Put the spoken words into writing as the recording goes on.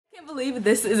believe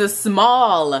this is a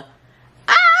small.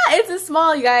 It's a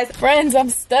small, you guys. Friends, I'm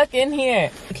stuck in here.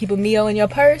 Keep a Mio in your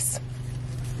purse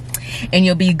and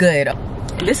you'll be good.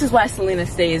 This is why Celina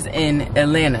stays in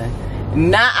Atlanta.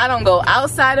 I don't go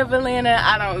outside of Atlanta.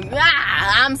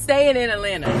 I'm staying in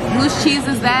Atlanta. Whose cheese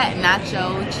is that?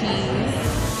 Nacho cheese.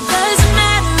 Doesn't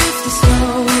matter if the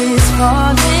snow is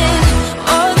falling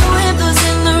or the wind blows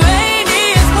and the rain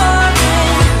is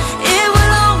pouring. It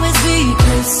will always be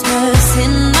Christmas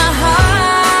in my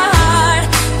heart.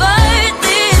 But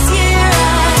this year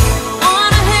I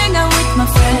wanna hang out with my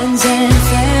friends and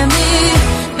family,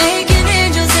 making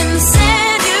angels in the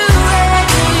sand. You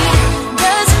ready?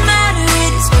 Doesn't matter,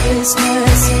 it's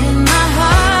Christmas in my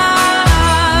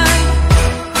heart.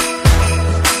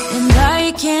 And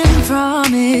I can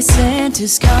promise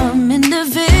Santa's coming to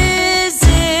visit.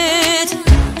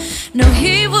 No,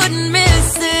 he wouldn't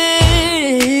miss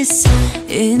this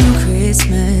in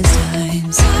Christmas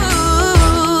times.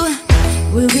 Ooh,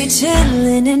 we'll be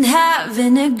chilling and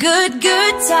having a good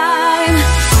time.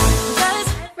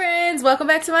 Friends, welcome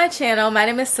back to my channel. My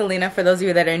name is Celina. For those of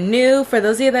you that are new, for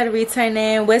those of you that are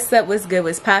returning, what's up, what's good,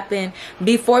 what's poppin'?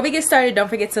 Before we get started, don't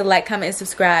forget to like, comment, and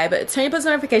subscribe. Turn your post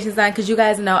notifications on because you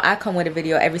guys know I come with a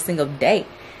video every single day.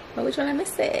 But which one I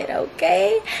miss it,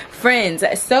 okay? Friends,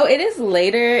 so it is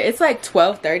later. It's like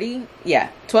 12:30. Yeah,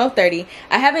 12:30.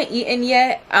 I haven't eaten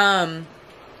yet, and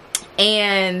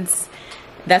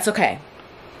that's okay.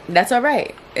 That's all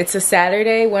right. It's a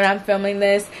Saturday when I'm filming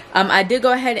this. I did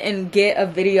go ahead and get a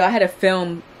video. I had to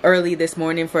film early this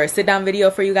morning for a sit-down video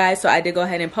for you guys, so I did go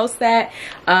ahead and post that.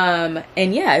 And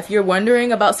yeah, if you're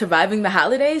wondering about surviving the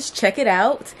holidays, check it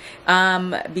out,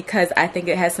 because I think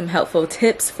it has some helpful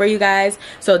tips for you guys.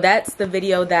 So that's the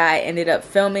video that I ended up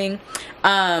filming.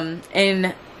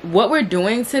 And what we're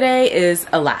doing today is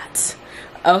a lot.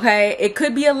 Okay, it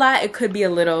could be a lot, it could be a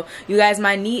little. You guys,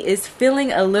 my knee is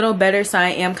feeling a little better, so I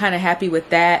am kind of happy with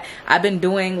that. I've been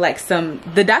doing like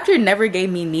the doctor never gave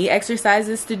me knee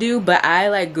exercises to do, but I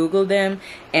like Googled them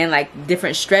and like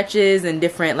different stretches and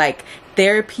different like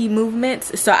therapy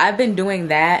movements, so I've been doing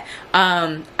that.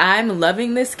 I'm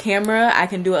loving this camera. I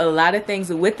can do a lot of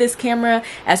things with this camera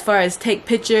as far as take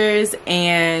pictures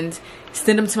and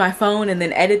send them to my phone and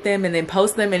then edit them and then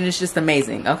post them, and it's just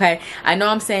amazing. Okay, I know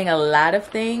I'm saying a lot of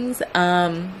things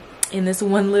in this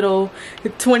one little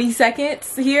 20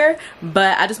 seconds here,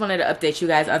 but I just wanted to update you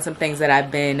guys on some things that I've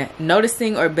been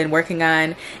noticing or been working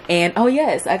on. And oh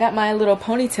yes, I got my little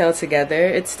ponytail together.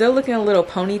 It's still looking a little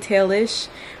ponytail-ish,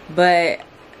 but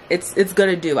it's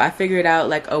gonna do. I figured out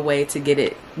like a way to get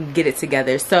it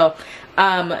together. So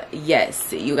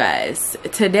yes, you guys,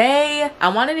 today I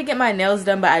wanted to get my nails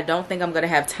done, but I don't think I'm gonna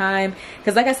have time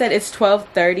because like I said, it's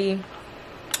 12:30.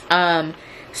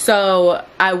 So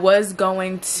I was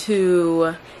going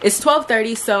to, it's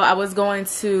 12:30, so I was going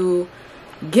to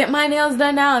get my nails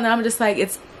done now, and then I'm just like,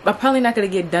 I'm probably not gonna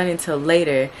get done until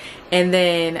later. And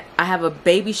then I have a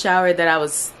baby shower that I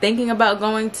was thinking about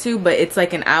going to, but it's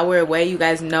like an hour away. You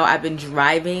guys know I've been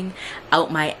driving out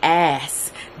my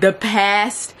ass the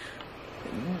past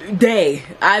day.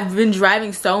 I've been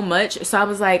driving so much, so I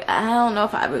was like, I don't know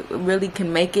if I really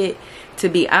can make it, to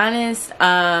be honest.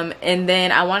 And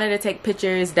then I wanted to take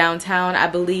pictures downtown. I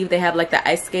believe they have like the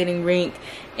ice skating rink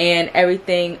and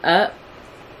everything up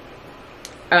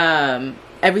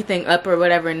or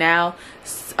whatever now,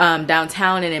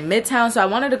 downtown and in Midtown. So I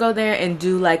wanted to go there and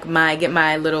do like get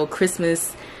my little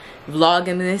Christmas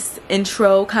Vlogmas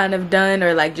intro kind of done,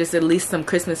 or like just at least some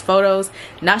Christmas photos.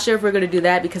 Not sure if we're gonna do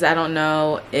that because I don't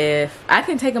know if I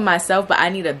can take them myself, but I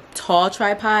need a tall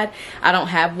tripod. I don't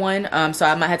have one, so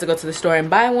I might have to go to the store and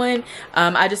buy one.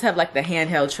 I just have like the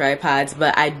handheld tripods,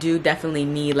 but I do definitely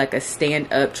need like a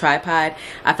stand-up tripod.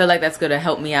 I feel like that's gonna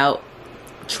help me out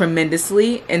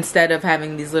tremendously instead of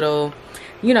having these little,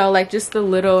 you know, like just the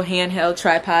little handheld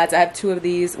tripods. I have two of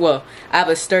these. Well, I have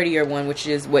a sturdier one, which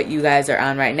is what you guys are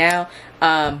on right now,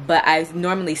 but I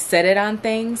normally set it on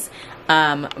things,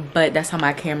 but that's how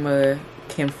my camera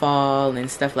can fall and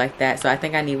stuff like that. So I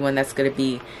think I need one that's gonna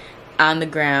be on the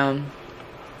ground.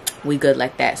 We good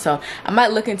like that. So I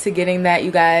might look into getting that,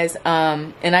 you guys.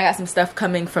 And I got some stuff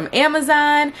coming from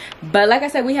Amazon, but like I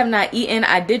said, we have not eaten.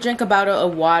 I did drink a bottle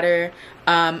of water.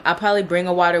 I'll probably bring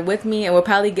a water with me, and we'll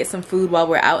probably get some food while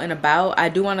we're out and about. I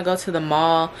do want to go to the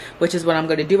mall, which is what I'm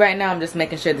going to do right now. I'm just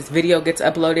making sure this video gets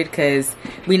uploaded because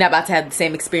we're not about to have the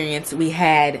same experience we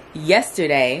had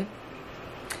yesterday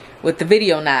with the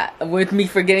video, not with me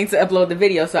forgetting to upload the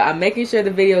video. So I'm making sure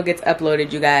the video gets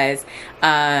uploaded, you guys.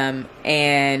 And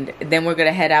then we're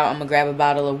gonna head out. I'm gonna grab a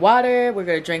bottle of water, we're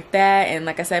gonna drink that, and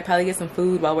like I said, probably get some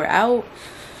food while we're out.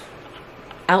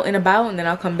 out and about, and then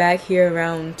I'll come back here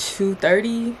around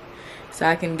 2:30 so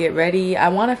I can get ready. I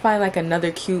want to find like another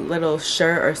cute little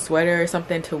shirt or sweater or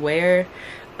something to wear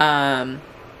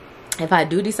if I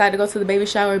do decide to go to the baby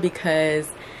shower,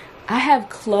 because I have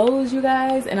clothes, you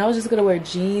guys, and I was just gonna wear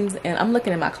jeans, and I'm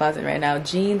looking in my closet right now,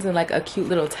 jeans and like a cute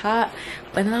little top,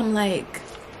 but then I'm like,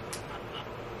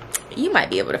 you might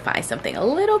be able to find something a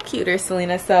little cuter,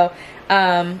 Celina. So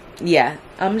yeah,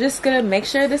 I'm just gonna make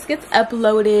sure this gets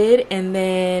uploaded and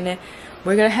then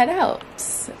we're gonna head out.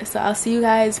 So I'll see you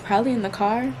guys probably in the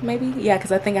car, maybe. Yeah,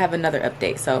 because I think I have another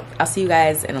update, so I'll see you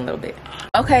guys in a little bit.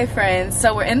 Okay friends,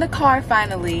 so we're in the car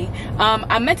finally.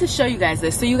 I meant to show you guys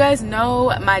this. So you guys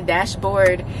know my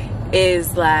dashboard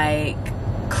is like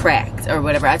cracked or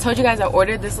whatever. I told you guys I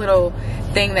ordered this little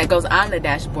thing that goes on the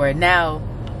dashboard. Now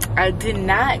I did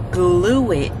not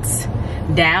glue it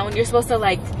down. You're supposed to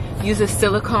like use a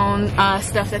silicone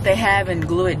stuff that they have and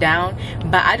glue it down,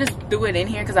 but I just threw it in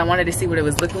here because I wanted to see what it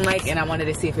was looking like, and I wanted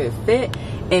to see if it fit,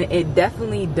 and it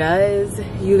definitely does,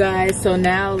 you guys. So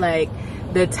now like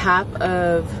the top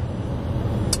of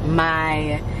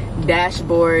my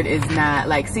dashboard is not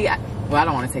like, see, well, I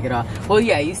don't want to take it off. Well,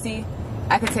 yeah, you see,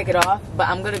 I can take it off, but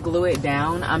I'm gonna glue it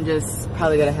down. I'm just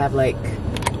probably gonna have like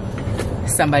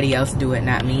somebody else do it,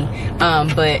 not me.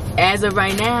 But as of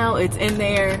right now, it's in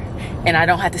there and I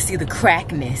don't have to see the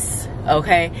crackness.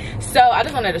 Okay, so I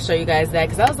just wanted to show you guys that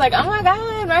because I was like, oh my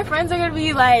god, my friends are gonna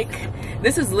be like,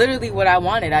 this is literally what I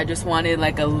wanted. I just wanted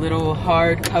like a little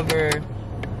hardcover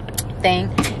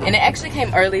thing, and it actually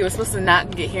came early. It was supposed to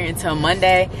not get here until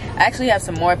Monday. I actually have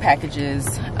some more packages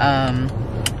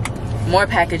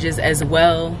as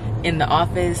well in the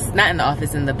office, not in the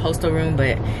office, in the postal room,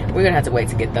 but we're gonna have to wait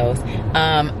to get those.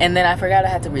 And then I forgot I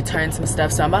had to return some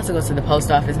stuff, so I'm about to go to the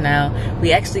post office now.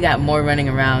 We actually got more running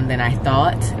around than I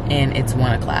thought, and it's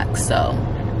 1 o'clock, so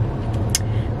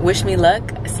wish me luck.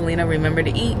 Celina, remember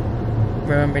to eat.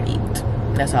 Remember to eat.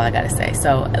 That's all I gotta say.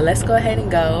 So let's go ahead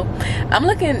and go. I'm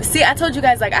looking, see, I told you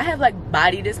guys, like, I have like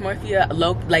body dysmorphia,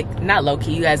 not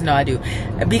low-key, you guys know I do,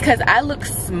 because I look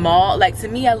small. Like, to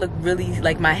me, I look really,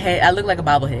 like, my head, I look like a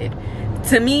bobblehead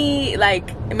to me.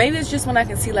 Like, maybe it's just when I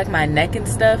can see like my neck and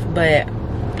stuff, but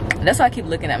that's why I keep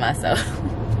looking at myself.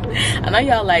 I know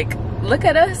y'all like, look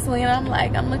at us, Celina. I'm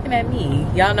like, I'm looking at me.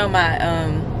 Y'all know my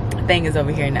thing is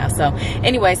over here now. So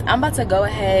anyways, I'm about to go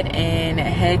ahead and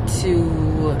head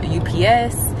to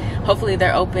UPS. Hopefully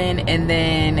they're open, and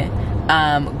then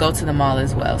go to the mall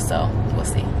as well. So we'll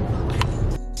see.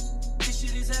 This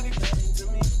shit is everything to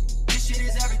me. This shit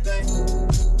is everything.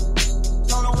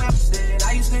 Don't know where I'm staying.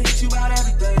 I used to hit you about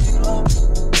everything. Oh,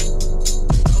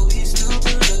 he's still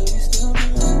good. He's still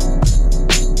good.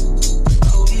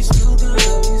 Oh, he's still good.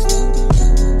 He's still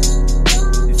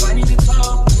good. If I need to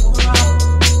talk, move around.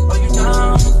 Are you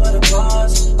down for the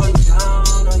cause? Are you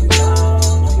down? Are you down?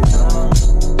 Are you down?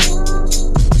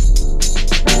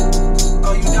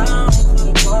 Are you down for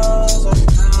the cause? Are you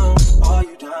down? Are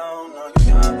you down?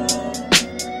 Are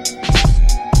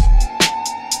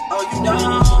you down? Are you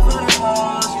down for the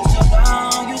cause?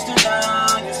 You still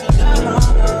down? You still down? You still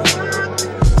down?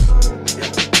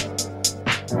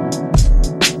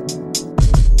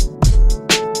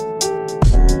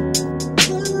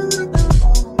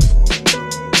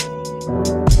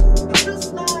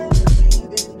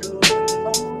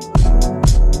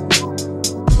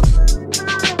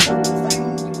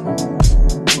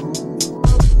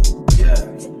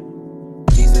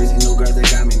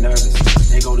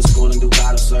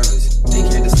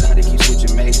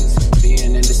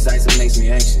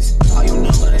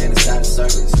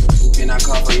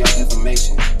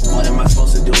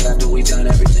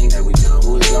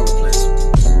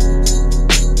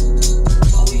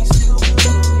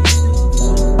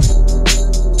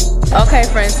 Okay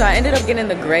friends, so I ended up getting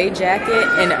the gray jacket,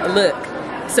 and look,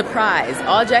 surprise,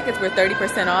 all jackets were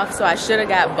 30% off, so I should have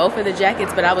got both of the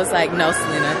jackets, but I was like, no,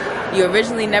 Celina, you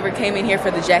originally never came in here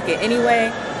for the jacket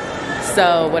anyway,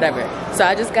 so whatever. So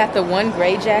I just got the one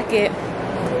gray jacket,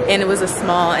 and it was a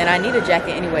small, and I need a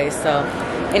jacket anyway. So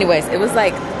anyways, it was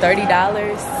like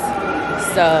 $30,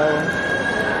 so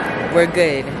we're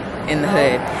good in the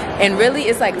hood. And really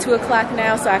it's like 2 o'clock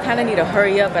now, so I kind of need to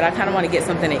hurry up, but I kind of want to get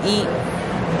something to eat,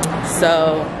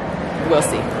 so we'll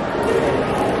see.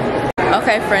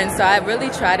 Okay friends, so I really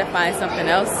tried to find something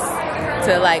else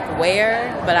to like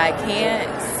wear, but I can't,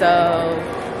 so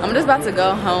I'm just about to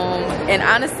go home. And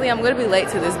honestly, I'm gonna be late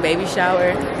to this baby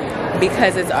shower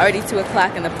because it's already 2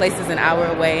 o'clock and the place is an hour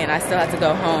away, and I still have to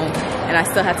go home, and I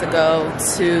still have to go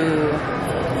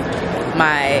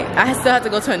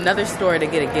to another store to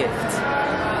get a gift.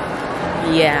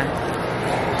 Yeah,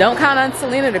 don't count on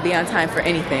Celina to be on time for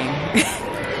anything.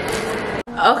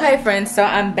 Okay, friends, so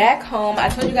I'm back home. I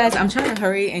told you guys I'm trying to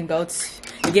hurry and go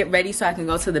to get ready so I can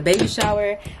go to the baby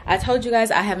shower. I told you guys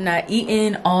I have not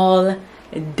eaten all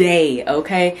day,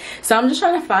 okay? So I'm just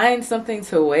trying to find something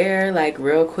to wear, like,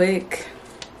 real quick,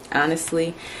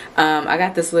 honestly. I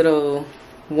got this little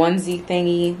onesie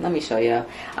thingy. Let me show y'all.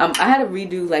 I had to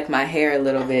redo, like, my hair a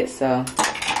little bit, so.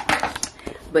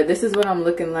 But this is what I'm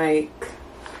looking like.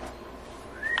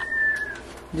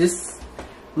 Just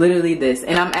literally this.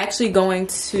 And I'm actually going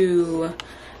to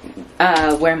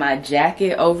wear my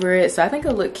jacket over it, so I think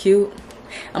it'll look cute.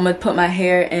 I'm gonna put my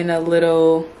hair in the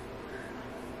little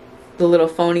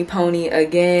phony pony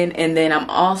again, and then I'm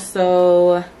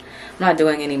not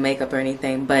doing any makeup or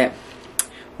anything, but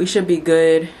we should be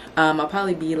good. I'll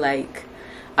probably be like,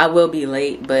 I will be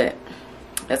late, but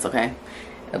that's okay,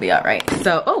 it'll be all right.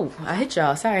 So, oh, I hit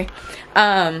y'all, sorry.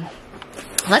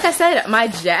 Like I said, my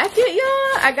jacket,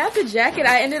 y'all, I got the jacket.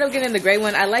 I ended up getting the gray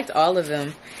one. I liked all of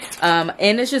them.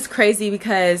 And it's just crazy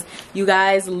because, you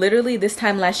guys, literally this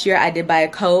time last year, I did buy a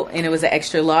coat and it was an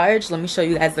extra large. Let me show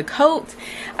you guys the coat.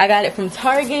 I got it from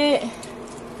Target.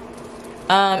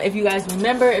 If you guys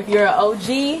remember, if you're an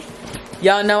OG,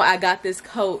 y'all know I got this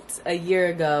coat a year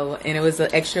ago and it was an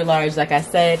extra large, like I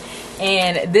said.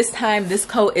 And this time, this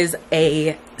coat is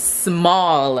a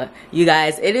small, you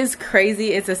guys. It is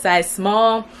crazy. It's a size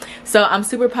small. So I'm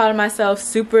super proud of myself,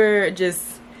 super just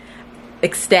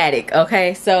ecstatic,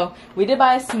 okay? So we did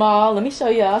buy a small. Let me show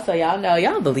y'all so y'all know.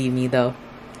 Y'all believe me though.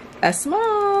 A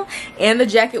small. And the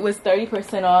jacket was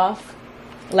 30% off,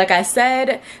 like I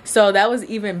said. So that was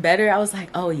even better. I was like,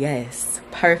 oh yes,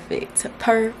 perfect,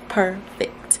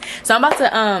 perfect. So I'm about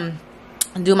to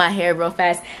do my hair real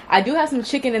fast. I do have some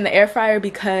chicken in the air fryer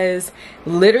because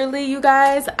literally, you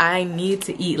guys, I need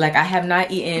to eat. Like, I have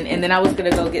not eaten, and then I was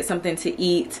gonna go get something to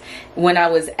eat when I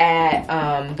was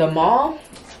at the mall,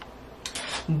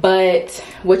 but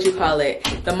what you call it,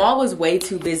 the mall was way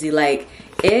too busy. Like,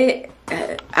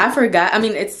 I forgot. I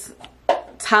mean, it's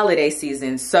holiday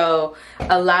season, so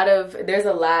there's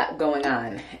a lot going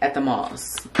on at the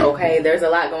malls, okay? There's a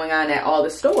lot going on at all the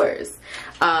stores,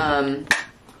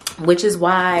 which is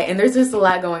why, and there's just a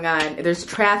lot going on. There's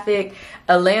traffic.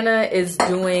 Atlanta is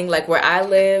doing, like, where I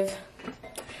live,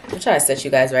 I'm trying to set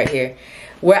you guys right here.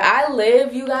 Where I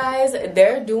live, you guys,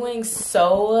 they're doing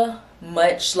so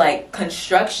much, like,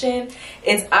 construction.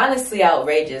 It's honestly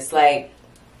outrageous. Like,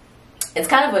 it's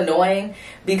kind of annoying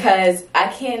because I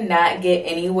cannot get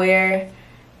anywhere.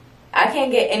 I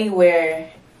can't get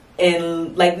anywhere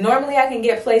in, like, normally I can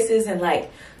get places in like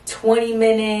 20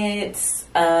 minutes,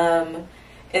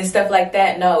 and stuff like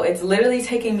that. No, it's literally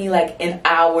taking me like an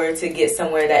hour to get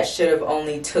somewhere that should have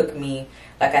only took me,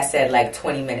 like I said, like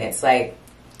 20 minutes. Like,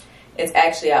 it's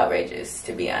actually outrageous,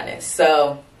 to be honest.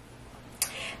 So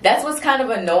that's what's kind of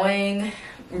annoying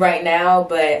right now.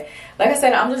 But like I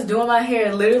said, I'm just doing my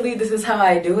hair. Literally, this is how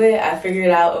I do it. I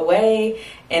figured out a way,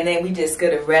 and then we just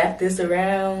gonna wrap this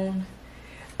around.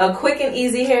 A quick and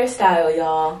easy hairstyle,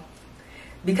 y'all.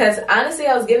 Because honestly,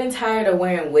 I was getting tired of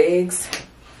wearing wigs.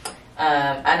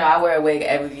 I know I wear a wig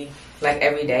every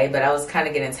day, but I was kind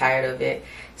of getting tired of it.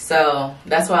 So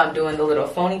that's why I'm doing the little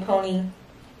phony pony.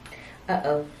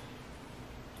 Because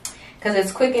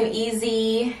it's quick and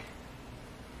easy.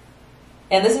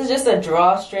 And this is just a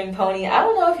drawstring pony. I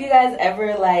don't know if you guys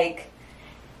ever, like,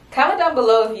 comment down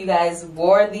below if you guys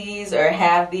wore these or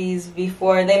have these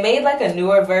before. They made like a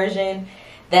newer version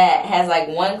that has like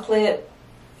one clip,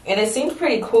 and it seems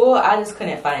pretty cool. I just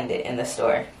couldn't find it in the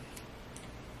store.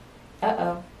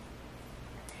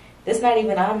 This not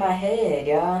even on my head,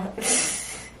 y'all.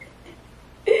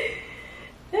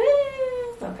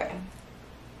 Okay.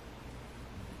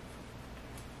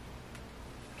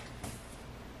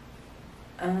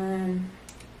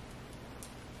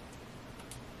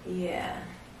 Yeah,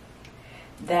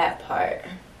 that part.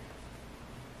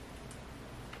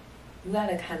 You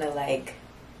gotta kind of like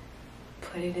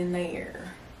put it in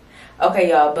there. Okay,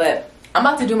 y'all, but I'm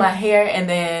about to do my hair, and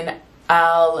then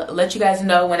I'll let you guys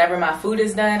know whenever my food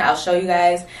is done. I'll show you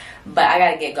guys, but I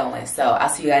gotta get going, so I'll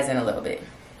see you guys in a little bit.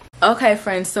 Okay,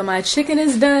 friends, so my chicken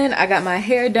is done. I got my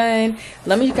hair done.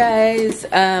 Let me guys,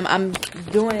 I'm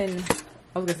doing,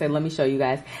 I was gonna say, let me show you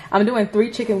guys. I'm doing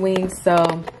 3 chicken wings,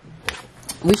 so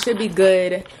we should be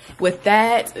good with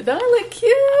that. Don't I look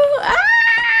cute?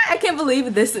 Ah, I can't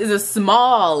believe this is a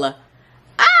small.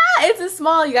 It's a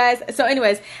small, you guys. So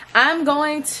anyways, I'm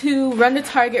going to run to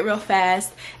Target real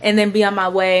fast and then be on my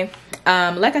way.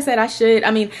 Like I said, I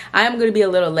am going to be a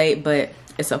little late, but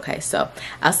it's okay. So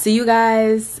I'll see you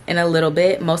guys in a little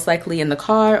bit, most likely in the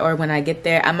car or when I get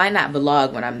there. I might not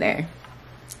vlog when I'm there.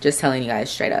 Just telling you guys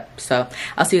straight up. So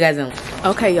I'll see you guys in.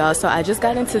 Okay, y'all, so I just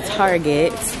got into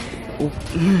Target.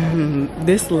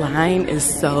 This line is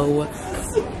so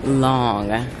long,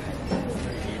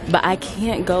 but I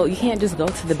can't go. You can't just go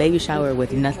to the baby shower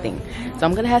with nothing, so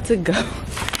I'm gonna have to go.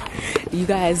 You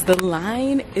guys, the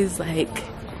line is like,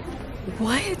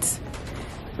 what?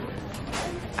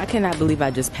 I cannot believe I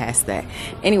just passed that.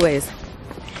 Anyways,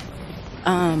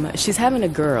 she's having a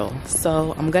girl,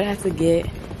 so I'm gonna have to get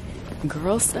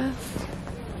girl stuff.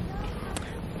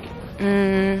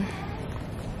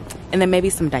 And then maybe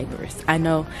some diapers. I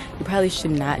know you probably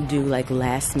should not do like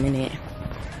last minute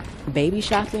baby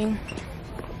shopping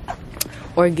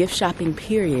or gift shopping,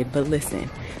 period, but listen.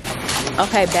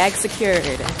 Okay, bag secured,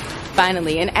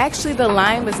 finally. And actually the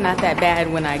line was not that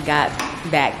bad when I got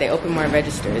back. They opened more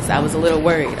registers. I was a little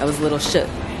worried. I was a little shook,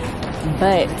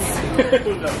 but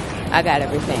I got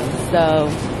everything. So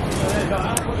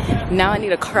now I need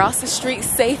to cross the street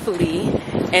safely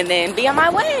and then be on my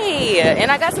way.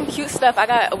 And I got some cute stuff. I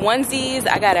got onesies,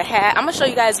 I got a hat. I'm gonna show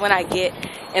you guys when I get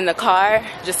in the car,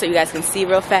 just so you guys can see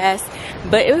real fast.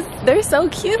 But they're so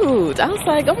cute. I was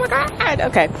like, oh my God.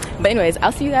 Okay, but anyways,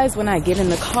 I'll see you guys when I get in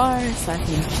the car so I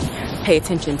can pay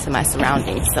attention to my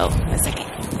surroundings. So a second.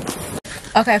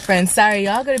 Okay, friends, sorry,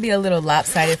 y'all gonna be a little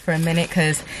lopsided for a minute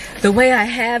because the way I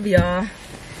have y'all,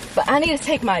 but I need to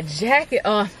take my jacket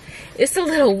off. It's a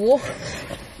little warm.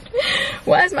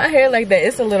 Why is my hair like that?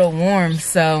 It's a little warm,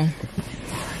 so,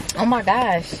 oh my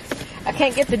gosh, I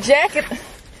can't get the jacket.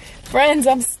 Friends,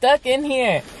 I'm stuck in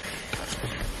here.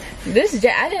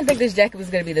 I didn't think this jacket was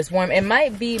gonna be this warm. It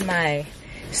might be my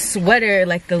sweater,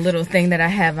 like the little thing that I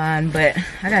have on, but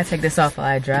I gotta take this off while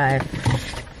I drive.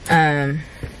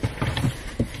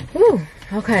 Whew,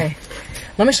 okay.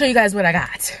 Let me show you guys what I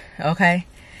got, okay?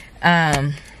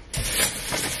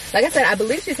 Like I said, I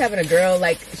believe she's having a girl.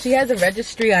 Like, she has a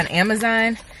registry on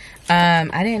Amazon.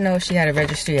 I didn't know she had a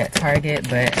registry at Target,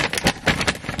 but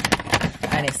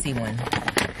I didn't see one.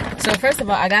 So first of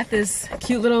all, I got this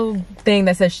cute little thing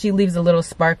that says she leaves a little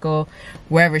sparkle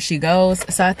wherever she goes.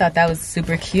 So I thought that was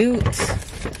super cute.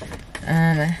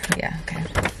 Yeah, okay.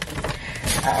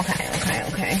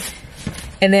 Okay.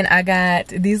 And then I got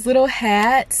these little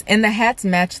hats, and the hats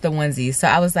match the onesies. So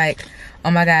I was like, oh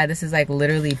my God, this is like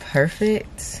literally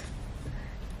perfect.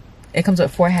 It comes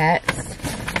with 4 hats.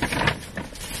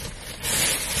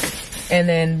 And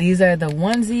then these are the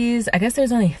onesies. I guess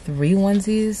there's only 3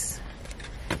 onesies,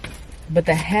 but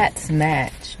the hats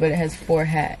match, but it has 4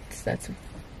 hats. That's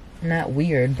not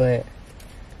weird, but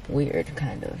weird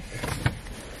kind of.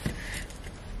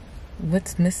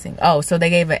 What's missing? Oh, so they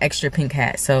gave an extra pink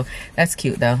hat, so that's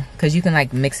cute though, because you can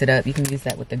like mix it up. You can use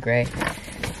that with the gray.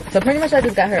 So pretty much I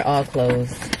just got her all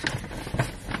clothes.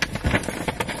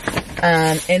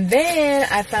 And then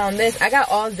I found this. I got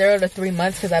all 0 to 3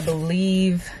 months because I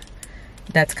believe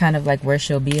that's kind of like where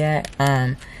she'll be at.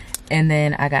 And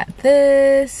then I got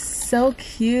this. So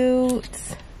cute.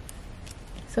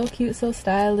 So cute, so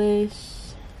stylish.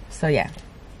 So yeah.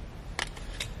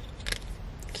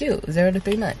 Cute, 0 to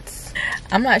 3 months.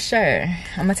 I'm not sure.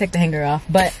 I'm gonna take the hanger off,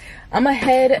 but I'm gonna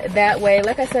head that way.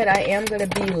 Like I said, I am gonna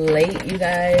be late, you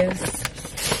guys,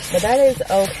 but that is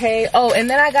okay. Oh, and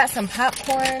then I got some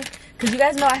popcorn, because you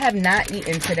guys know I have not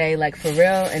eaten today, like for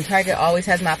real, and Target always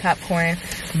has my popcorn,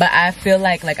 but I feel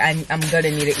like I'm gonna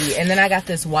need to eat. And then I got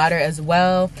this water as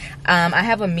well. I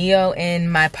have a Mio in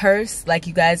my purse. Like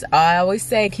you guys, I always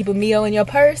say, keep a Mio in your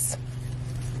purse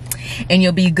and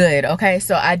you'll be good. Okay,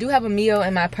 so I do have a Mio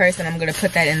in my purse, and I'm gonna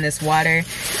put that in this water.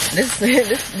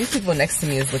 These people next to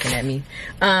me is looking at me.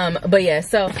 But yeah,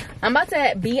 so I'm about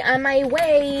to be on my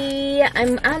way.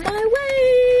 I'm on my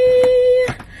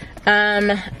way.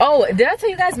 Oh, did I tell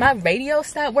you guys my radio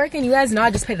stopped working? You guys know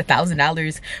I just paid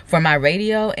 $1,000 for my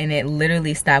radio, and it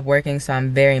literally stopped working, so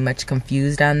I'm very much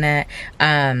confused on that.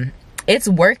 It's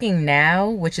working now,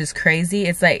 which is crazy.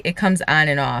 It's like it comes on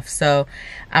and off, so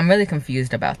I'm really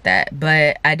confused about that.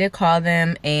 But I did call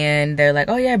them, and they're like,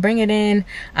 oh yeah, bring it in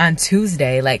on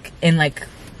Tuesday, like in like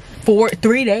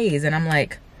 3 days. And I'm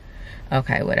like,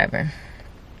 okay, whatever.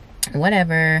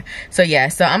 So yeah,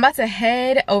 so I'm about to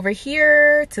head over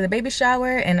here to the baby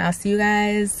shower, and I'll see you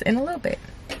guys in a little bit.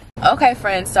 Okay,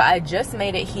 friends, so I just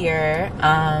made it here.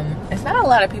 It's not a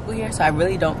lot of people here, so I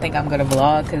really don't think I'm gonna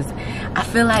vlog, because I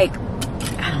feel like,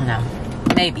 I don't know,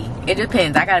 maybe it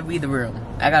depends. I gotta read the room.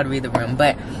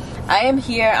 But I am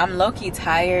here. I'm low-key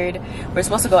tired. We're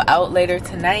supposed to go out later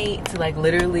tonight to like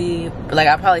literally, like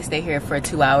I'll probably stay here for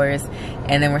 2 hours,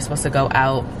 and then we're supposed to go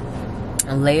out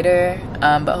later,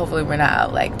 but hopefully we're not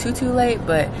out like too late.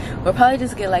 But we'll probably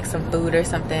just get like some food or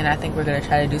something. I think we're gonna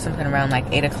try to do something around like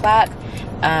 8 o'clock.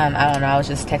 I don't know, I was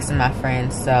just texting my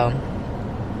friends, so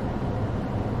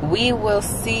we will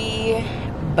see.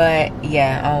 But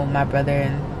yeah, oh, my brother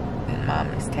and mom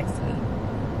is texting me.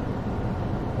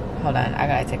 Hold on, I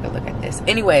gotta take a look at this.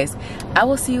 Anyways, I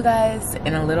will see you guys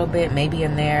in a little bit, maybe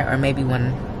in there, or maybe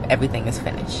when everything is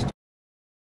finished.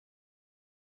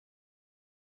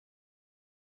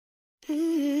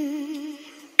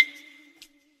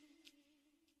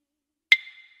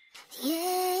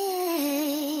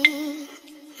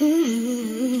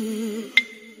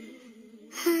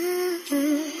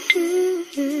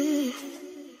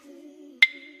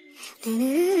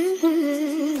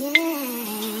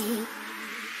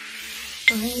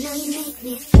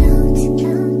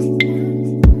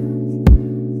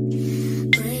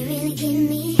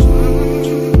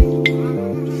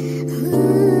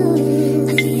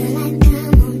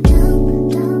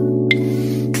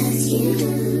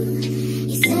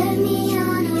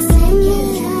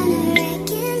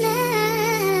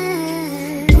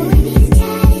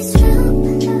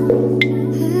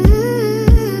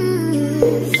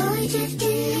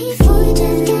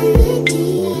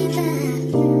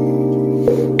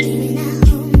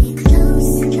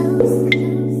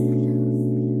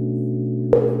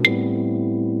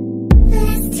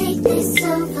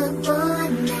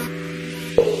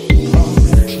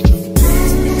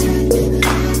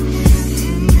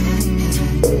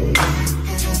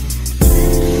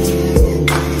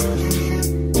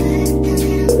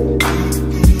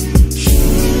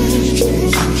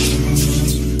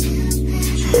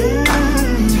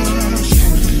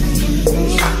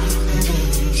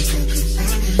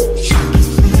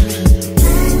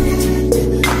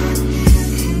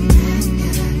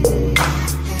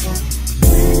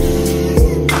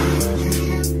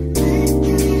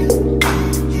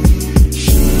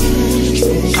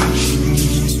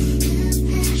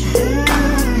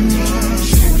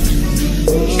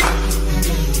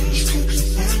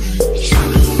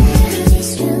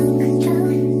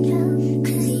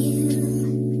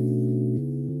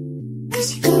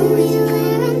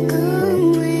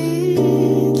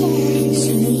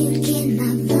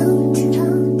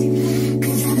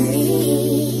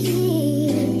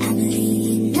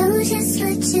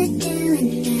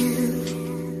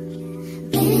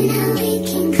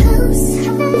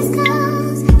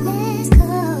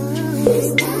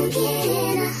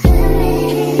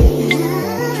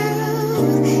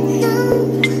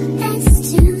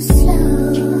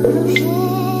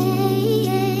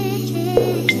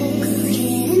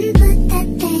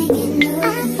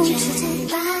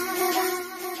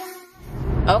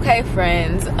 Okay,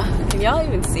 friends, can y'all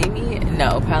even see me?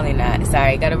 No, probably not.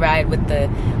 Sorry, gotta ride with the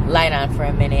light on for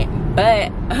a minute,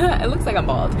 but it looks like I'm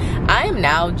bald. I am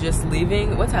now just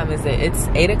leaving. What time is it? It's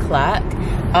 8 o'clock.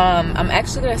 I'm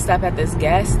actually gonna stop at this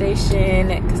gas station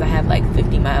because I have like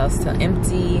 50 miles till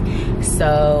empty,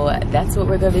 so that's what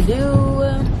we're gonna do.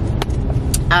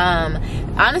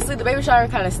 Honestly, the baby shower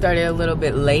kind of started a little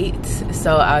bit late,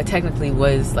 so I technically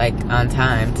was like on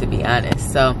time, to be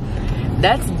honest, so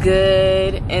that's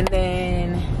good. And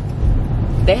then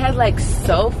they had like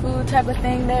soul food type of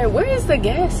thing there. Where is the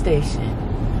gas station?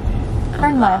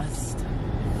 Turn left.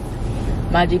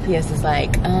 My GPS is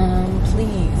like,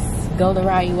 please go the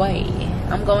right way.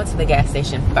 I'm going to the gas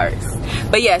station first.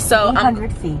 But yeah, so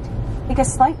 100 feet. Take a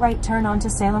slight right turn onto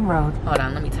Salem Road. Hold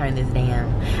on, let me turn this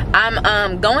down.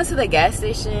 I'm going to the gas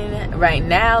station right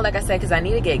now, like I said, because I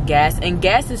need to get gas. And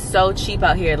gas is so cheap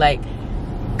out here. Like,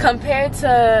 compared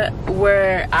to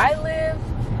where I live,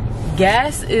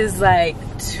 gas is like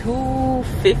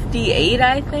 $2.58,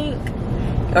 I think,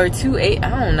 or $2.8. I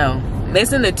don't know.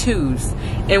 It's in the twos.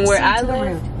 And where I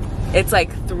live, it's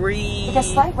like $3. Take a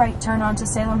slight right turn onto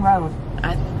Salem Road.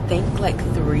 I think like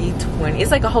 $3.20. It's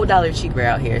like a whole $1 cheaper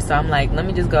out here. So I'm like, let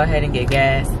me just go ahead and get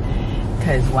gas,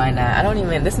 because why not? I don't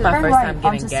even. This is my first time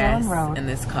getting gas in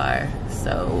this car.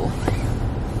 So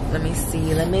let me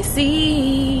see. Let me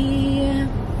see.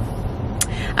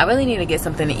 I really need to get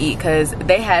something to eat because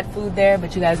they had food there,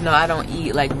 but you guys know I don't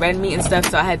eat like red meat and stuff.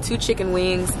 So I had 2 chicken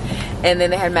wings, and then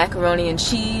they had macaroni and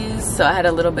cheese. So I had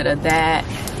a little bit of that.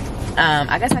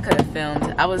 I guess I could have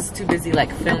filmed. I was too busy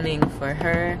like filming for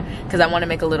her because I want to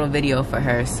make a little video for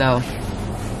her. So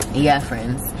yeah,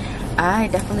 friends, I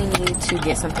definitely need to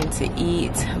get something to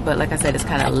eat. But like I said, it's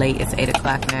kind of late. It's 8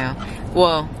 o'clock now.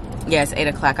 Well, yeah, it's 8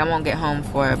 o'clock. I won't get home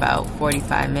for about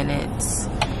 45 minutes.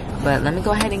 But let me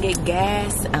go ahead and get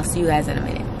gas. I'll see you guys in a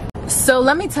minute. So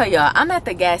let me tell y'all, I'm at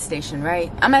the gas station,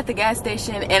 right? I'm at the gas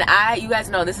station, and you guys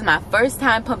know this is my first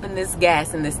time pumping this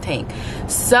gas in this tank.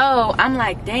 So I'm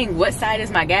like, dang, what side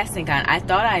is my gas tank on? I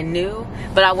thought I knew,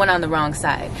 but I went on the wrong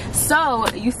side. So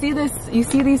you see this, you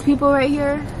see these people right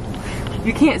here?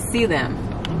 You can't see them,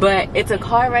 but it's a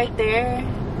car right there.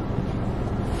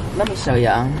 Let me show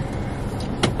y'all,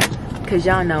 cause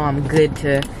y'all know I'm good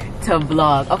to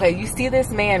vlog. Okay, you see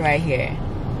this man right here?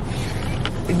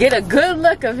 Get a good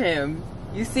look of him.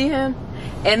 You see him?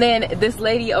 And then this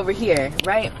lady over here,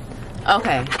 right?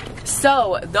 Okay,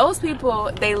 so those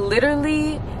people, they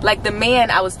literally, like the man,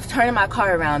 I was turning my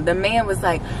car around, the man was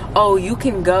like, oh, you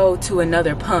can go to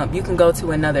another pump, you can go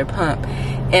to another pump.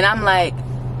 And I'm like,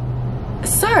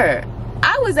 sir,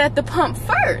 I was at the pump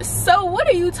first, so what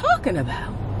are you talking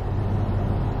about?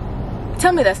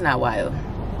 Tell me that's not wild.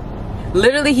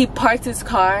 Literally, he parked his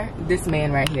car, this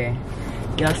man right here,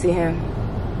 y'all see him?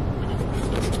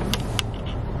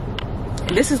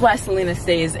 This is why Celina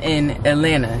stays in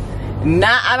Atlanta.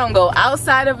 I don't go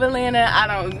outside of Atlanta.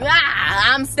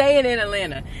 I'm staying in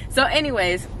Atlanta. So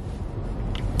anyways,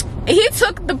 he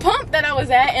took the pump that I was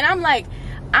at, and I'm like,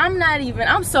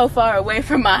 I'm so far away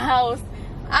from my house.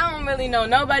 I don't really know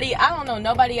nobody. I don't know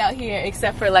nobody out here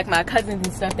except for like my cousins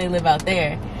and stuff. They live out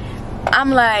there.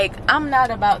 I'm like, I'm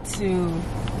not about to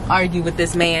argue with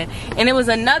this man. And it was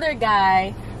another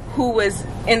guy who was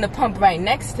in the pump right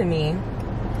next to me,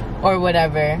 or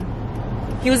whatever.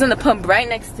 He was in the pump right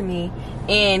next to me,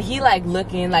 and he like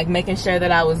looking, like making sure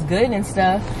that I was good and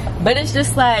stuff. But it's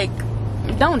just like,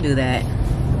 don't do that.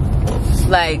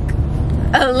 Like,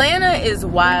 Atlanta is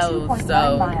wild,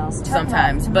 so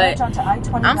sometimes, but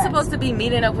I'm supposed to be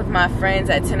meeting up with my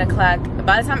friends at 10 o'clock.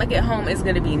 By the time I get home, it's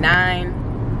gonna be 9.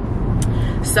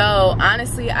 So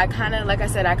honestly, I kind of, like I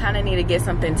said, I kind of need to get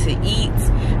something to eat,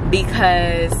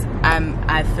 because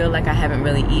I feel like I haven't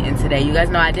really eaten today. You guys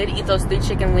know I did eat those 3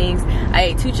 chicken wings. I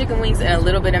ate 2 chicken wings and a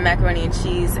little bit of macaroni and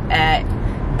cheese at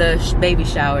the baby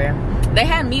shower. They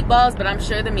had meatballs, but I'm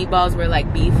sure the meatballs were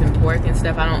like beef and pork and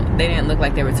stuff. They didn't look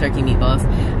like they were turkey meatballs.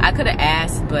 I could have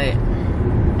asked, but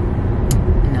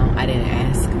no, I didn't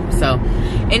ask. So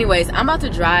anyways, I'm about to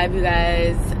drive, you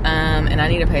guys, and I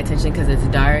need to pay attention because it's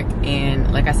dark,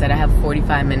 and like I said, I have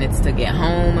 45 minutes to get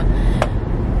home,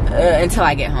 until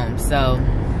I get home. So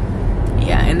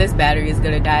yeah, and this battery is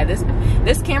gonna die. This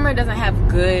camera doesn't have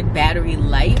good battery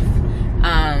life,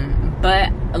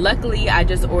 but luckily I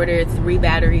just ordered 3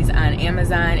 batteries on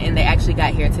Amazon, and they actually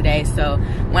got here today. So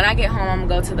when I get home, I'm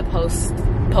gonna go to the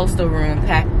parcel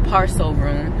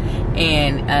room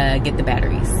and get the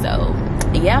batteries. So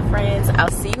yeah, friends,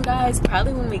 I'll see you guys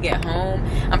probably when we get home.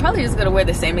 I'm probably just gonna wear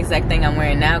the same exact thing I'm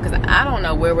wearing now, because I don't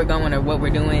know where we're going or what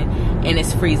we're doing, and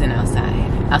it's freezing outside.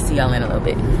 I'll see y'all in a little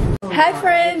bit. Hi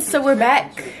friends, so we're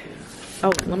back.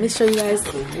 Oh, let me show you guys.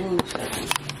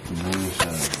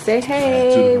 Say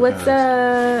hey, what's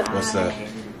up? What's up? I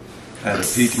had a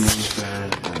peach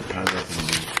moonshine and a pineapple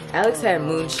moonshine. Alex had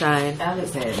moonshine.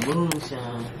 Alex had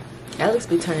moonshine. Alex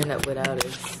be turning up without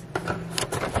us.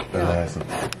 But I had some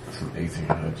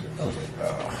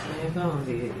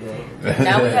 1800.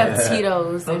 Now we have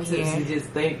Tito's in I'm here.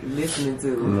 just listening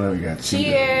to. Well, we got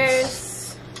Cheers.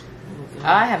 Oh,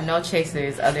 I have no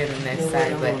chasers other than this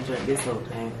side, I'm but gonna drink this whole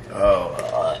thing. Oh,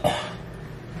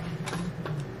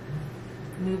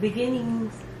 New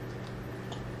beginnings.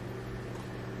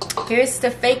 here's to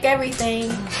fake everything.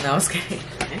 No, I was kidding.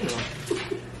 Damn.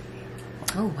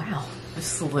 Oh wow,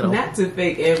 just a little. Not to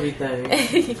fake everything.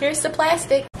 Here's the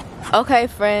plastic. Okay,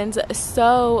 friends,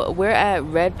 so we're at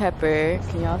Red Pepper.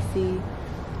 Can y'all see?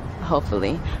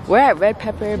 Hopefully, we're at Red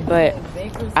Pepper, but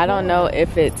I don't know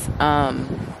if it's I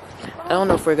don't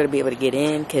know if we're gonna be able to get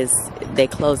in because they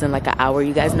close in like an hour.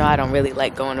 You guys know I don't really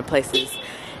like going to places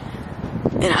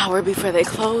an hour before they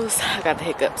close. I got the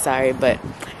hiccup, sorry, but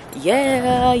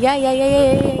yeah. Okay,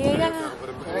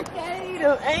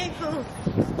 the ankles.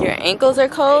 Your ankles are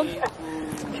cold?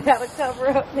 Gotta cover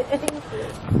up the ankles.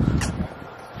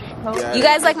 You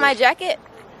guys like my jacket?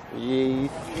 yeah.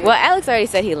 Well, Alex already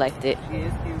said he liked it.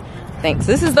 Thanks.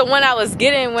 This is the one I was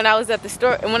getting when I was at the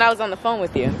store, when I was on the phone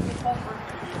with you.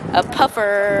 A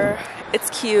puffer. It's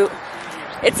cute.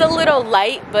 It's a little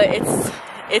light, but it's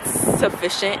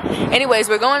sufficient. Anyways,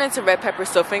 we're going into Red Pepper,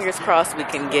 so fingers crossed we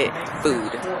can get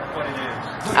food.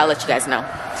 I'll let you guys know.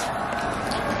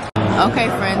 Okay,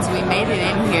 friends, we made it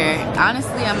in here.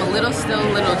 Honestly, I'm still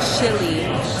a little chilly,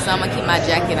 so I'm gonna keep my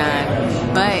jacket on.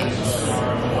 But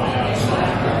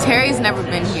Terry's never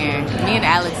been here. Me and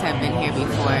Alex have been here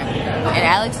before. And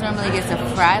Alex normally gets a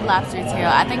fried lobster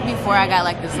tail. I think before I got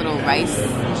like this little rice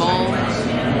bowl,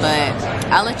 but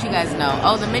I'll let you guys know.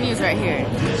 Oh, the menu's right here.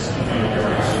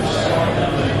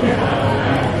 Please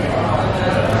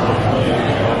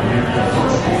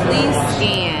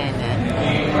scan.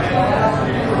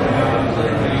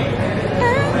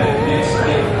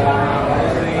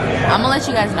 I'm gonna let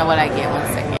you guys know what I get. 1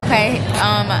 second. Okay.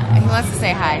 He wants to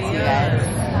say hi to you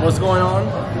guys. What's going on?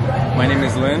 My name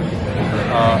is Lynn.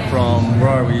 From where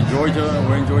are we? Georgia.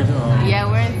 We're in Georgia. Yeah,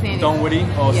 we're in Sandy. Dunwoody.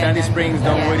 Oh, Yeah, Sandy Springs,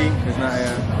 Dunwoody. yeah. It's not.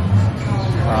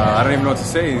 I don't even know what to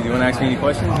say. You want to ask me any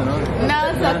questions? You know? No,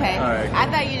 it's okay. All right. I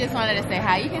thought you just wanted to say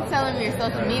hi. You can tell him your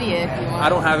social media if you want. I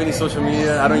don't have any social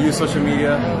media. I don't use social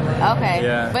media. Okay.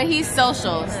 Yeah. But he's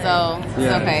social, so it's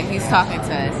Yeah. okay. He's talking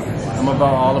to us. I'm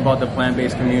all about the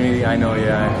plant-based community. I know,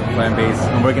 yeah, plant-based.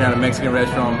 I'm working at a Mexican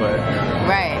restaurant, but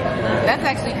Right. That's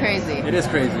actually crazy. it is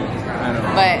crazy. I know.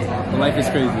 But Life is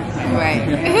crazy. right.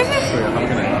 How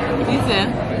can I? You too.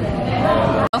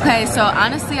 Okay, so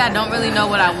honestly, I don't really know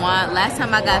what I want. Last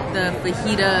time I got the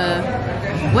fajita.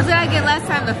 What did I get last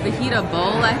time? The fajita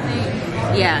bowl, I think.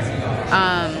 Yeah.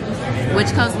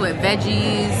 Which comes with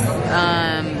veggies,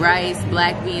 rice,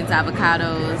 black beans,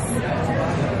 avocados.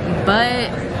 But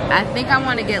I think I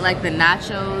want to get like the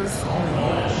nachos,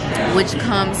 which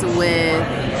comes with,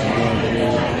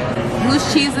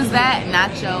 whose cheese is that?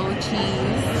 Nacho cheese.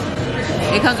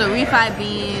 It comes with refried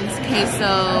beans,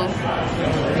 queso,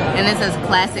 and it says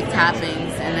classic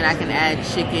toppings, and then I can add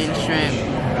chicken, shrimp.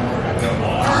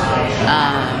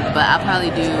 But I'll probably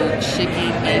do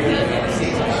chicken maybe.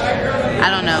 I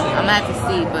don't know. I'm gonna have to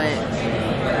see, but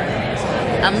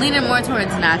I'm leaning more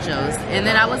towards nachos. And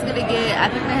then I was gonna get, I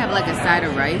think they have like a side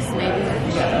of rice maybe.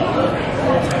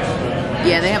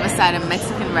 Yeah, they have a side of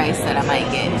Mexican rice that I might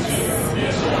get.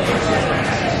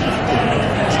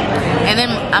 And then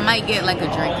I might get like a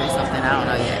drink or something. I don't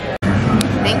know yet.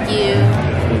 Thank you.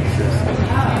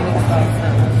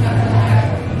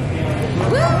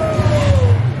 Woo!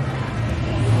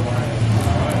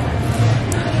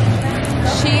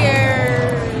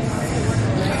 Cheers.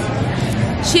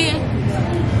 Cheers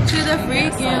to the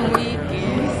freaking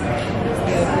weekend.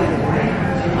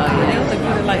 They also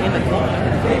put it like in the corner.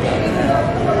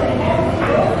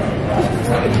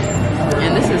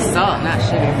 And this is salt, not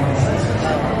sugar.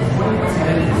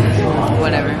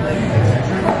 Whatever.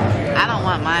 I don't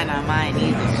want mine on mine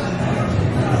either.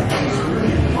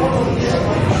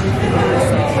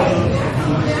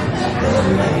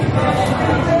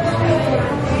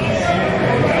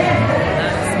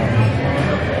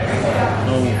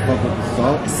 Oh, fuck with the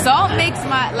salt? Salt makes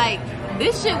my, like,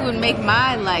 this shit would make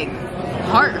my, like,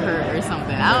 heart hurt or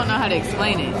something. I don't know how to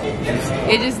explain it.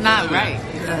 It's just not right.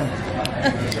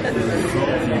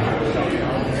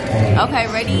 Okay,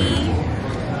 ready?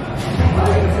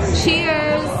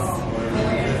 Cheers.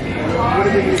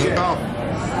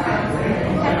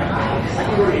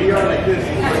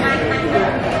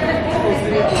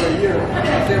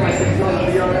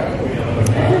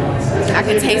 I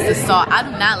can taste the salt. I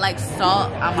do not like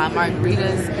salt on my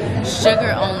margaritas.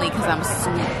 Sugar only because I'm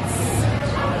sweet.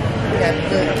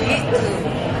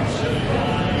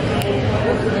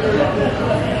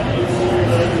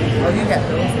 Oh, you got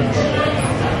those.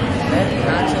 That's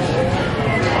nachos.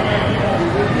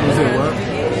 You said what?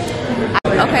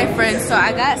 Okay, friends, so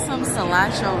I got some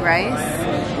cilantro rice,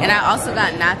 and I also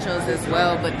got nachos as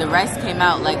well, but the rice came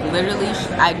out, like, literally,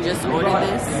 I just ordered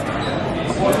this.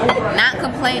 Not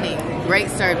complaining, great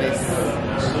service,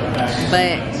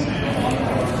 but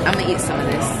I'm gonna eat some of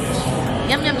this.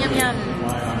 Yum, yum, yum, yum.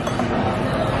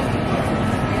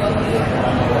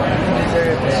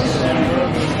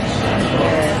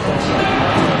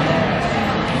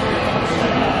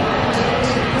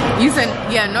 You said,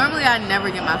 yeah, normally I never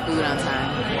get my food on time.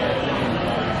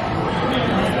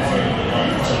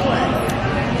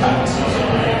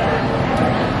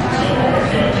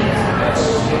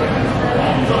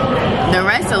 The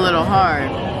rice a little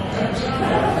hard.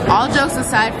 All jokes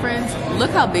aside, friends, look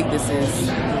how big this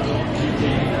is.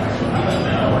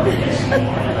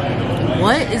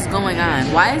 What is going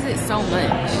on? Why is it so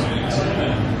much?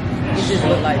 It just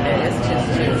look like that. It's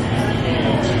just too.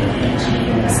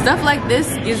 Stuff like this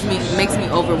makes me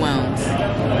overwhelmed.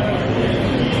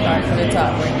 Start from the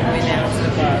top, work your way down to the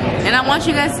bottom. And I want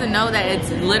you guys to know that it's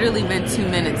literally been 2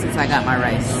 minutes since I got my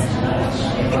rice.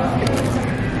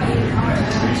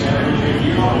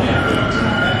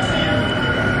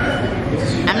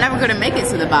 I'm never gonna make it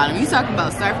to the bottom. You talking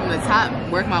about start from the top,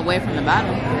 work my way from the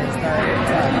bottom. Yeah, start from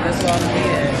the top. That's what I'm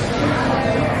doing.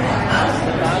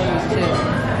 The bottom is too.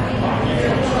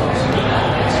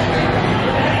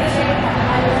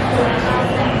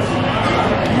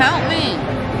 Help me.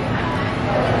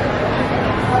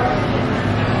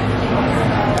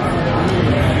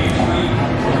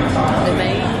 The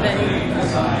main thing.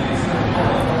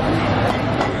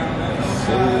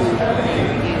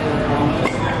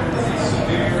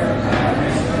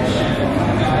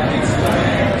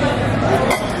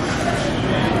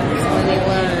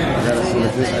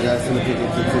 gotta send a picture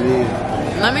to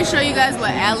Celina. Let me show you guys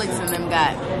what Alex and them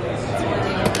got.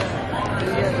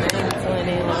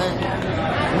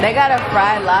 They got a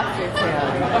fried lobster tail.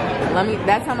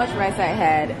 That's how much rice I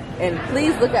had. And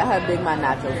please look at how big my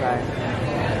nachos are.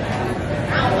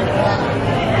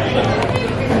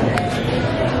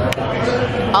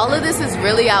 All of this is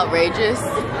really outrageous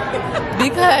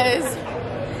because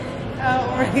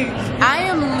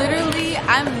I'm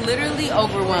literally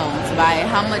overwhelmed by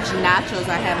how much nachos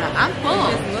I have now. I'm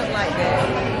full. It just look like that.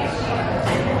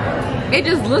 It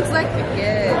just looks like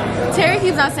Yes. Terry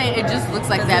keeps on saying it just looks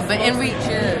like that, but in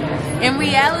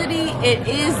reality, it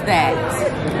is that.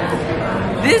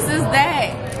 This is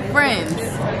that, friends.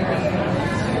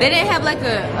 They didn't have like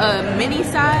a mini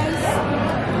size.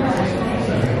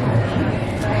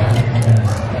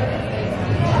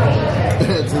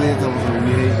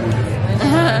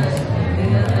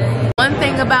 One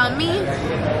thing about me,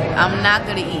 I'm not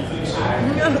gonna eat.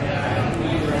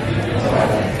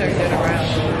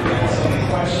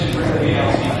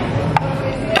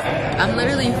 I'm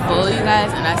literally full, you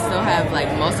guys, and I still have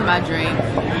like most of my drink.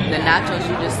 The nachos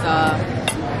you just saw.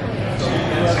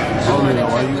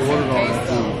 Why you ordered all this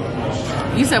food?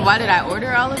 You said, why did I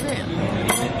order all of it?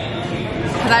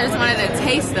 Because I just wanted to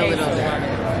taste a little bit.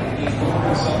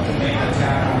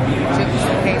 Chips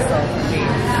and queso for me.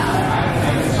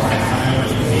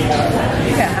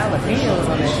 You got jalapenos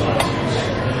on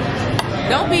that.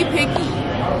 Don't be picky.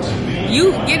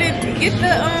 You get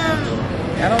the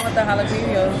I don't want the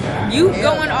jalapenos. You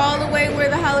going all the way where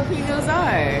the jalapenos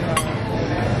are.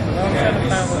 I'm trying to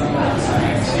find one.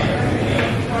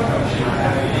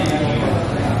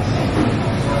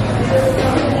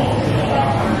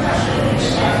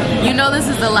 You know this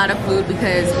is a lot of food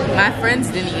because my friends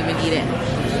didn't even eat it.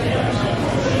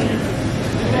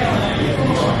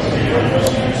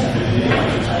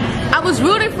 I was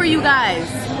rooting for you guys.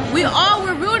 We all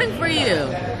were rooting for you.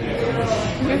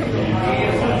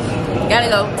 Gotta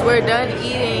go. We're done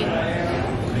eating.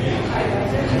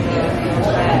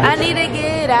 I need to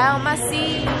get out my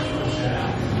seat.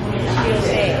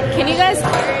 Can you guys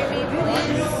carry me,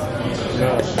 please?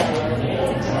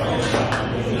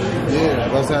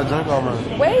 Yeah, let's have a drink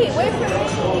already. Wait for me.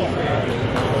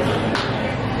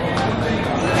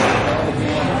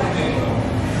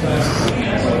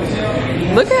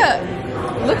 Look at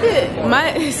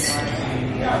my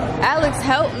Alex,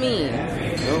 help me.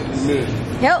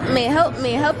 Help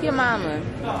your mama.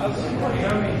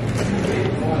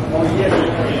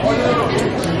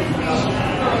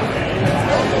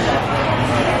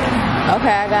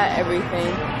 Okay, I got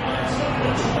everything.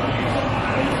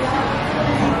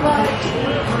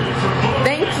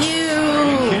 Thank you.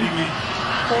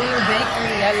 Queen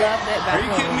Bakery, I love that back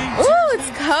home. Ooh, it's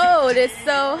cold. It's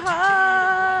so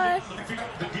hot.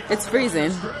 It's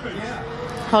freezing.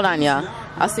 Hold on, y'all.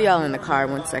 I'll see y'all in the car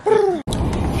in 1 second.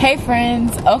 Hey,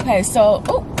 friends. Okay, so,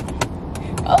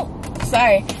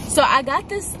 sorry. So I got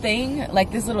this thing,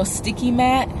 like this little sticky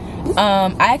mat.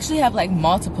 I actually have like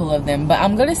multiple of them, but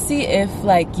I'm gonna see if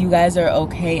like you guys are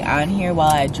okay on here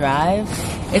while I drive.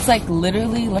 It's like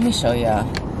literally, let me show y'all.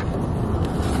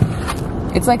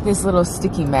 It's like this little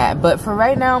sticky mat, but for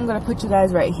right now, I'm gonna put you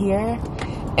guys right here.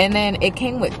 And then it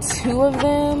came with 2 of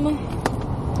them.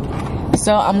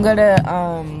 So I'm gonna,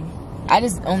 I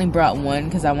just only brought one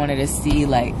because I wanted to see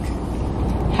like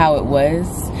how it was.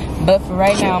 But for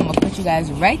right now, I'm gonna put you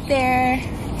guys right there.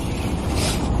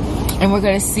 And we're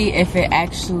gonna see if it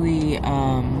actually,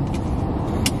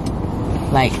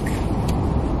 like,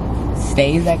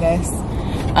 stays, I guess.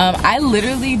 I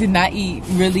literally did not eat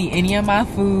really any of my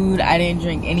food. I didn't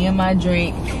drink any of my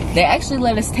drink. They actually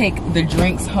let us take the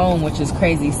drinks home, which is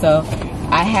crazy. So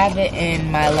I have it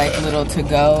in my like little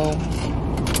to-go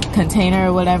container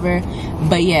or whatever.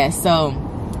 But yeah, so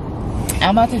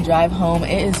I'm about to drive home.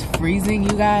 It is freezing,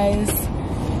 you guys.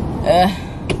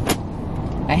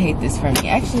 I hate this for me.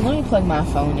 Actually, let me plug my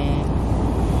phone in.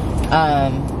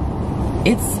 I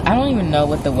don't even know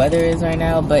what the weather is right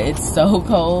now, but it's so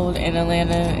cold in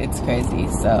Atlanta. It's crazy,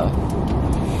 so.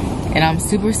 And I'm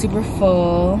super, super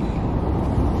full.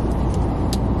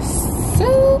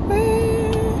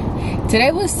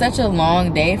 Today was such a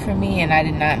long day for me, and I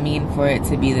did not mean for it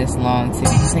to be this long too.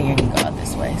 So you can go out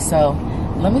this way. So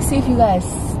let me see if you guys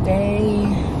stay.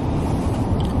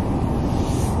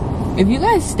 If you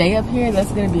guys stay up here,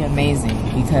 that's gonna be amazing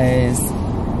because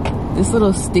this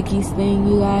little sticky thing,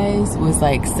 you guys, was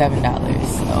like $7.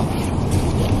 So,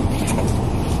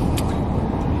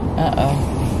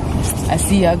 I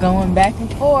see y'all going back and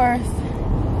forth,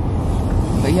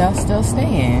 but y'all still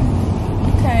staying.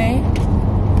 Okay.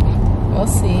 We'll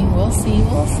see.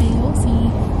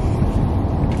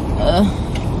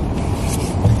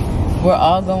 We're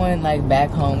all going like back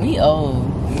home. We old.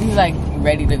 We like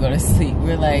ready to go to sleep.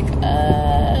 We're like,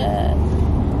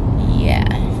 yeah.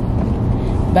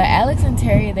 But Alex and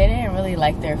Terry, they didn't really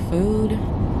like their food.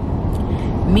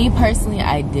 Me personally,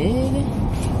 I did.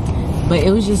 But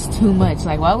it was just too much.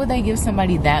 Like, why would they give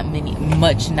somebody that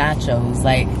much nachos?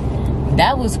 Like,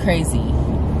 that was crazy.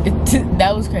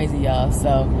 That was crazy, y'all.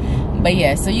 So, but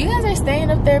yeah, so you guys are staying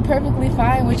up there perfectly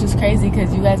fine, which is crazy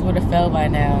because you guys would have fell by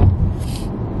now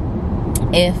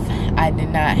if I did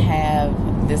not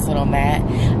have this little mat.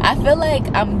 I feel like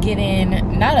I'm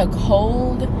getting not a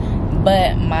cold,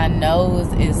 but my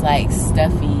nose is like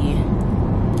stuffy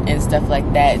and stuff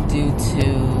like that due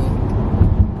to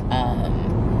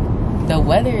the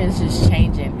weather is just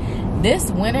changing.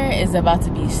 This winter is about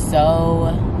to be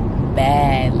so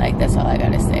bad. Like, that's all I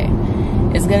gotta say.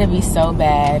 It's gonna be so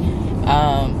bad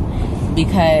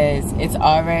because it's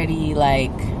already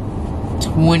like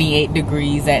 28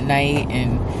 degrees at night,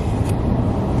 and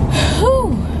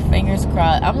whew, fingers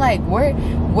crossed. I'm like, where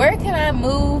can I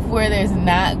move where there's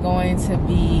not going to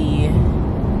be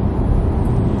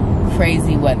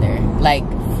crazy weather, like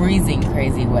freezing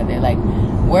crazy weather? Like,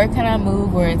 where can I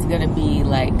move where it's gonna be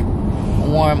like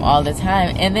warm all the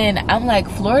time? And then I'm like,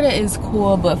 Florida is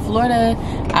cool, but Florida,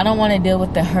 I don't want to deal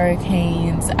with the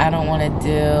hurricanes. I don't want to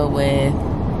deal with,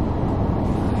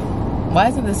 why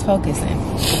isn't this focusing?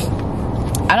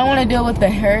 I don't want to deal with the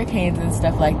hurricanes and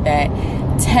stuff like that.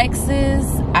 Texas,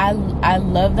 I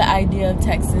love the idea of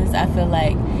Texas. I feel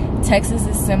like Texas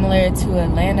is similar to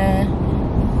Atlanta.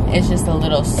 It's just a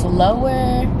little slower,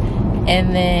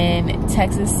 and then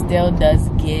Texas still does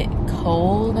get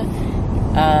cold.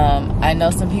 I know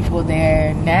some people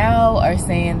there now are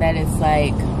saying that it's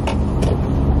like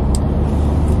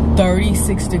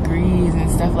 36 degrees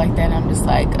and stuff like that. I'm just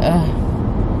like, ugh,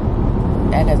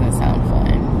 that doesn't sound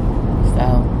fun. So,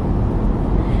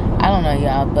 I don't know,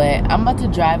 y'all, but I'm about to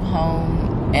drive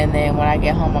home, and then when I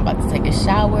get home, I'm about to take a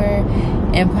shower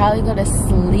and probably go to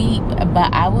sleep,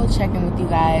 but I will check in with you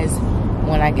guys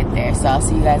when I get there. So I'll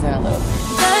see you guys in a little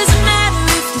bit.